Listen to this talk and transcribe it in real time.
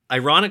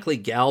Ironically,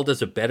 Gal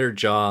does a better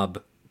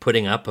job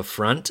putting up a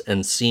front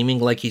and seeming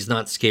like he's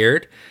not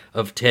scared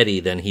of Teddy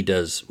than he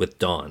does with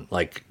Don.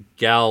 Like,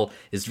 Gal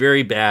is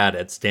very bad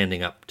at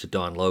standing up to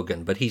Don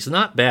Logan, but he's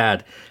not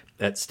bad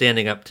at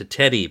standing up to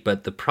Teddy.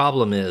 But the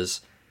problem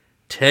is,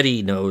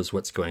 Teddy knows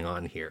what's going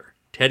on here.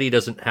 Teddy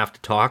doesn't have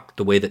to talk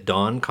the way that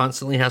Don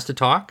constantly has to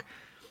talk.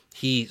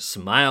 He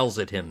smiles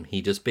at him.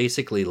 He just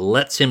basically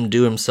lets him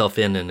do himself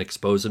in and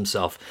expose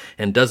himself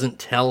and doesn't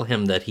tell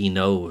him that he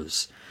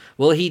knows.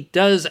 Well, he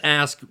does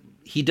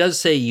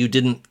say you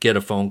didn't get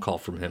a phone call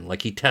from him.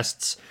 Like, he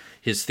tests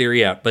his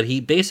theory out, but he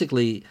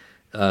basically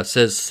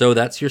says, so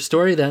that's your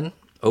story then?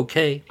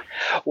 Okay.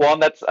 Well,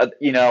 and that's, and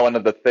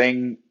the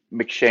thing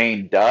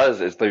McShane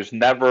does is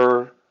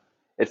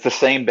it's the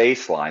same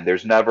baseline.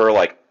 There's never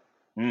like,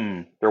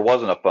 there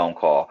wasn't a phone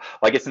call.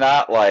 Like, it's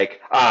not like,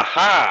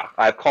 aha,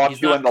 I've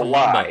caught you in the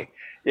lie.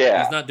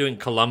 Yeah. He's not doing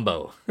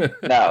Columbo.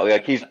 No,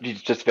 like he's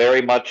just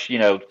very much,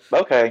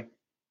 okay,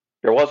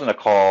 there wasn't a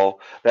call.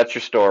 That's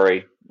your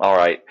story. All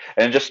right.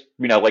 And just,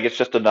 like it's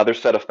just another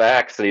set of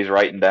facts that he's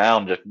writing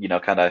down, just,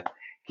 kind of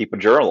keep a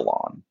journal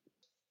on.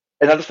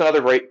 And that's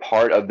another great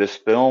part of this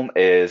film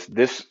is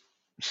this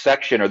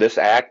section or this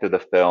act of the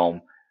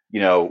film,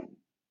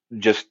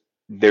 just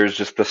there's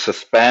just the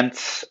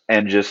suspense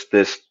and just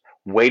this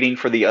waiting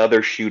for the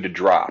other shoe to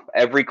drop.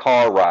 Every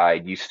car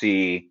ride you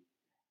see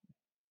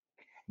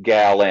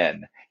Gal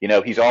in.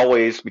 He's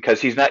always,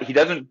 because he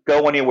doesn't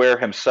go anywhere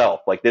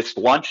himself. Like, this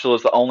lunch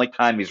was the only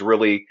time he's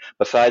really,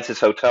 besides his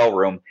hotel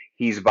room,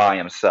 he's by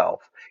himself.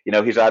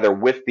 He's either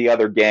with the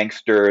other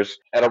gangsters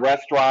at a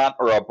restaurant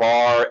or a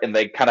bar, and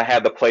they kind of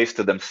have the place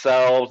to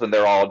themselves, and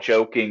they're all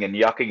joking and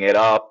yucking it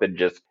up, and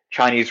just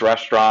Chinese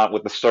restaurant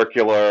with the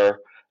circular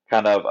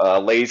kind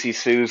of lazy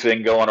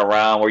Susan going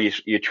around where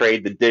you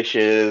trade the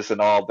dishes and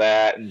all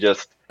that,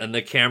 and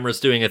the camera's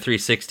doing a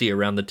 360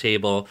 around the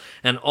table,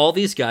 and all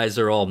these guys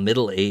are all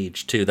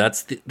middle-aged too.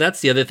 That's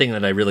the other thing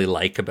that I really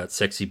like about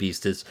Sexy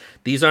Beast is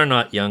these are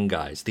not young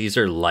guys. These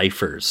are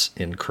lifers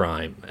in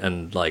crime,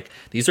 and like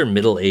these are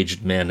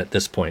middle-aged men at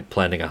this point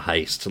planning a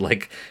heist.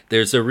 Like,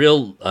 there's a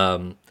real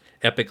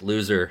epic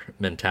loser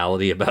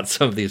mentality about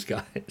some of these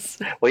guys.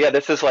 Well, yeah,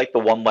 this is like the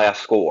one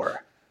last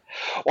score.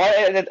 Well,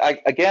 and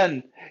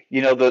again,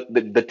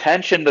 the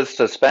tension, the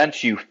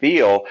suspense you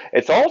feel,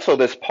 it's also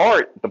the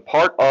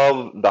part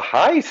of the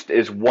heist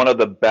is one of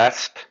the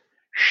best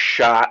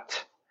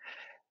shot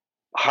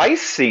heist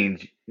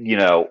scenes,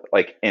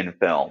 like in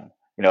film,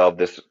 of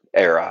this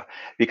era.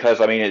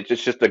 Because, I mean,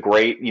 it's just a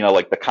great,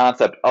 like the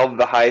concept of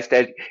the heist.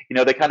 As,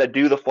 they kind of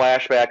do the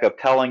flashback of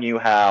telling you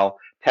how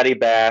Teddy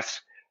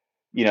Bass,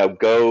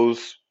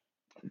 goes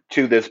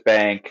to this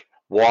bank,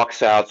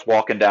 walks out,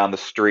 walking down the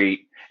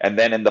street. And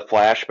then in the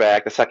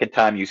flashback, the second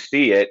time you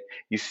see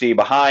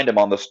behind him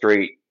on the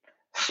street,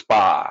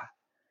 spa.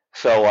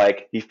 So,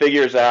 like, he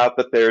figures out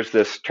that there's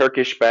this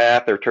Turkish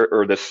bath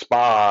or this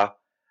spa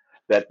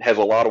that has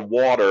a lot of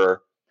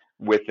water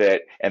with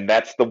it. And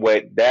that's the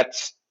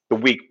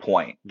weak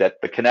point,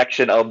 that the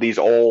connection of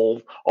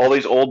all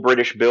these old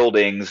British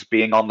buildings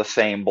being on the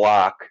same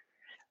block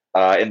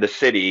in the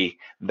city,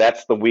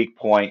 that's the weak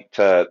point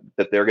that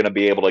they're going to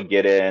be able to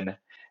get in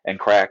and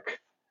crack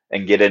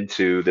and get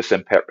into this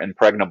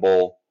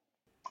impregnable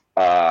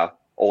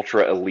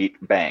ultra elite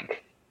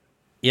bank.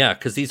 Yeah,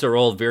 because these are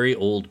all very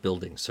old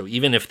buildings. So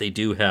even if they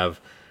do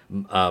have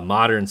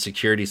modern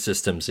security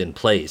systems in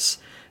place,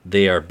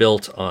 they are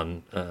built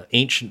on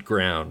ancient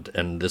ground.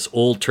 And this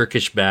old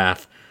Turkish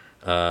bath,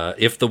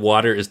 if the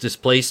water is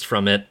displaced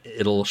from it,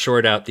 it'll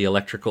short out the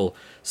electrical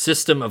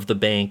system of the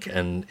bank,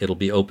 and it'll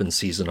be open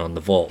season on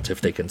the vault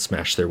if they can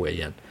smash their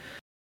way in.